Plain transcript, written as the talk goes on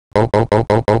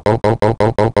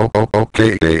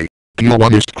Okay. Deal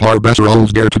 1 ist klar besser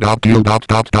als der Deal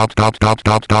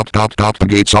the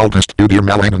gates oldest to dear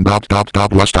melon and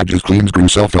last I just cleans grew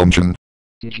self function.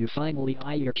 Did you finally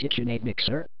buy your KitchenAid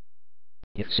mixer?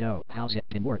 If so, how's it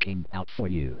been working out for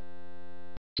you?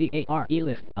 CARE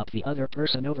lift up the other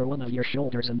person over one of your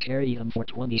shoulders and carry them for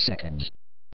 20 seconds.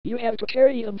 You have to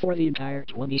carry them for the entire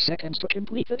 20 seconds to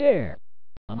complete the dare.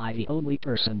 Am I the only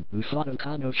person who thought of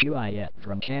Kano Shuaya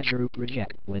from Kajaru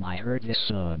Project when I heard this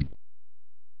song?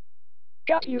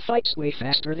 Got you fights way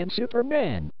faster than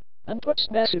Superman, and puts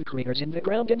massive craters in the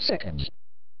ground in seconds.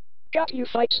 Got you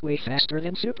fights way faster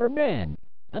than Superman,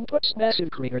 and puts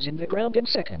massive craters in the ground in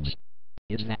seconds.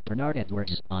 Is that Bernard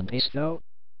Edwards on pace though?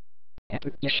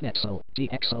 Epic Schnetzel, the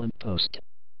excellent post.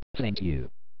 Thank you.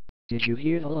 Did you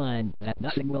hear the line that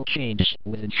nothing will change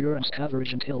with insurance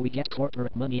coverage until we get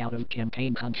corporate money out of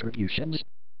campaign contributions?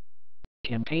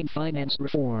 Campaign finance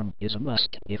reform is a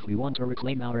must if we want to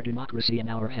reclaim our democracy and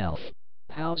our health.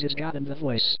 House has gotten the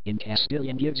voice in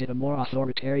Castilian gives it a more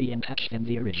authoritarian touch than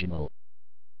the original.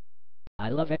 I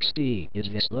love XD. Is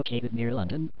this located near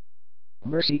London?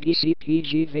 Mercy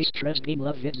DCPG vase Tresbeam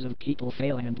love vids of people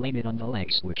failing and blame it on the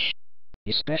lag switch.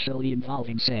 Especially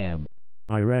involving Sam.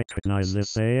 I recognize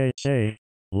this AHA.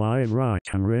 Live Rock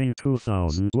and Rain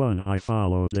 2001. I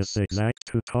followed this exact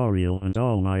tutorial and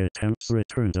all my attempts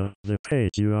returned the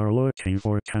page you are looking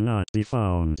for cannot be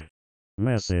found.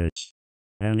 Message.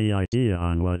 Any idea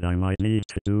on what I might need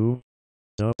to do?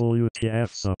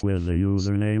 WTF's up with the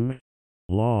username?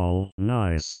 Lol,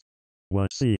 nice.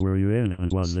 What seat were you in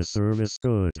and was the service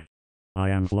good? I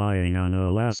am flying on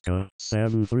Alaska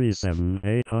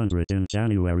 737-800 in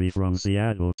January from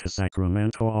Seattle to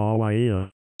Sacramento, Hawaii,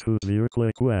 to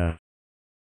Virklichwe.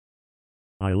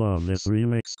 I love this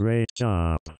remix, great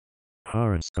job.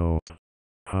 Hardscope.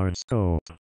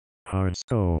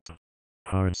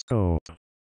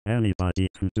 Anybody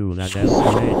can do that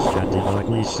SMH at the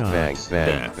ugly shot. Bang.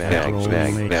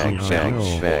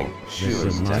 This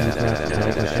is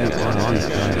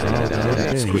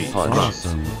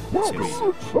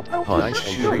Punch.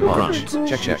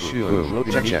 Check. Shoe.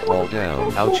 Check. All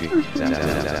down. Ouchie.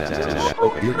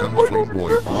 Here comes Flame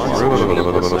Boy.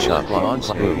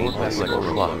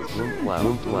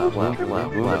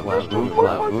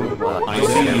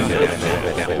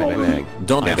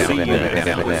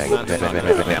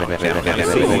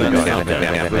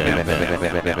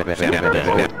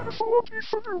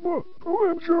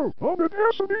 Joe, on an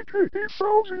SNEK, he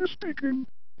sounds is speaking.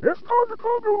 It's on the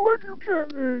Congo like you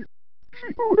can,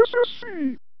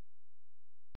 COSSC.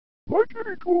 Like it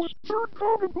equals third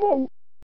common law,